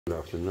Good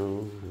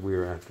afternoon.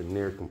 We're at the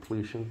near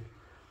completion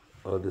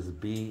of this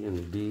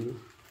B&B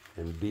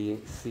and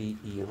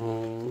BCE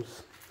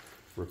Homes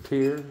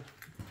repair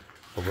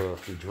of a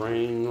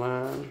drain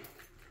line.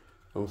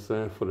 I'm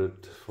saying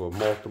for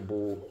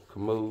multiple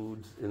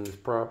commodes in this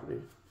property.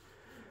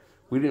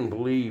 We didn't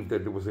believe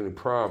that there was any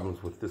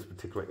problems with this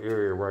particular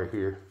area right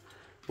here,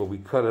 but we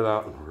cut it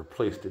out and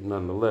replaced it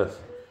nonetheless.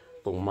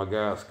 But when my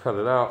guys cut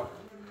it out,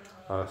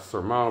 a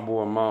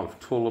surmountable amount of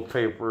toilet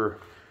paper,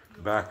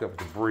 backup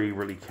debris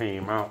really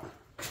came out.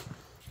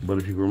 But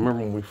if you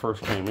remember when we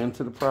first came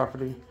into the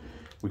property,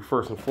 we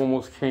first and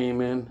foremost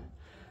came in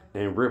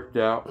and ripped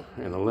out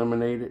and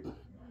eliminated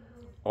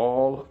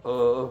all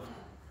of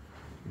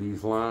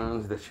these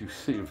lines that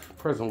you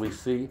presently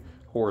see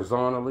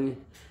horizontally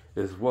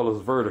as well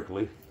as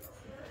vertically.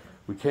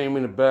 We came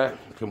in the back,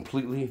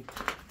 completely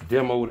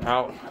demoed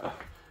out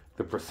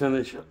the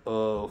percentage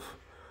of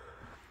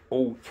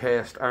old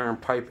cast iron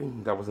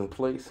piping that was in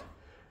place.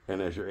 And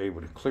as you're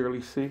able to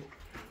clearly see,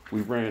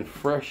 we ran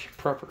fresh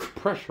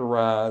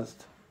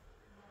pressurized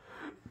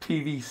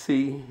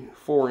PVC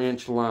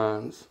 4-inch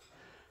lines,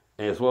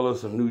 as well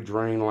as a new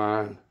drain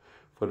line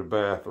for the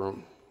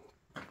bathroom.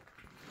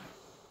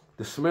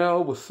 The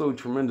smell was so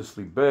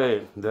tremendously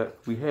bad that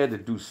we had to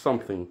do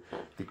something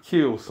to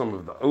kill some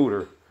of the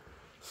odor.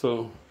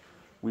 So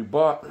we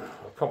bought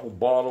a couple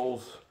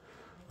bottles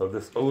of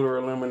this odor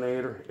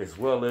eliminator, as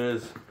well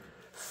as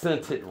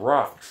scented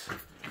rocks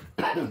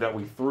that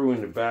we threw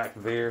in the back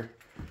there,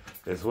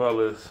 as well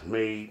as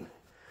made,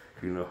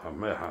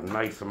 a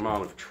nice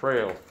amount of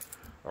trail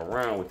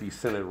around with these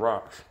scented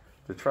rocks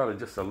to try to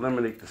just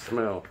eliminate the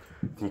smell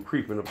from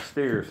creeping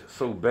upstairs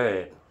so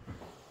bad.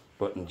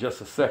 But in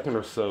just a second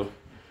or so,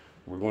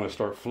 we're going to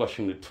start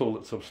flushing the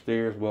toilets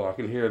upstairs. Well, I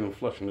can hear them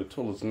flushing the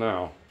toilets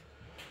now.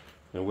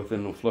 And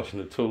within them flushing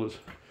the toilets,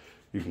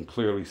 you can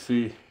clearly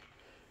see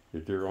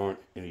that there aren't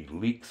any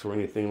leaks or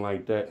anything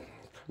like that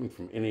coming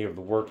from any of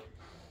the work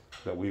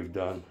that we've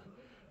done.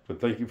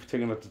 But thank you for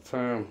taking up the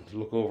time to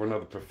look over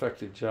another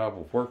perfected job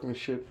of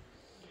workmanship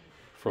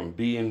from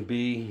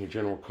B&B,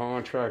 General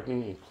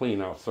Contracting, and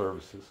Clean Out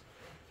Services.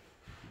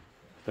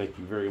 Thank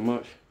you very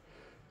much.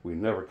 We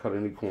never cut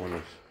any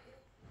corners.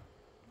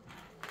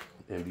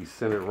 And these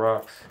scented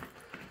rocks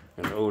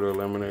and the odor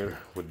eliminator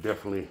would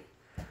definitely,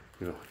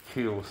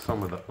 kill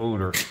some of the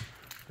odor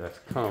that's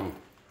come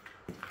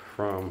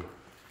from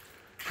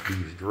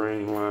these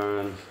drain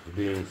lines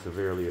being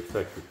severely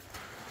affected.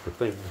 But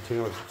thank you for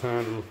taking us the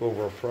time to look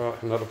over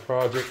another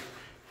project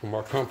from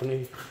our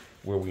company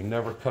where we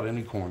never cut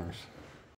any corners.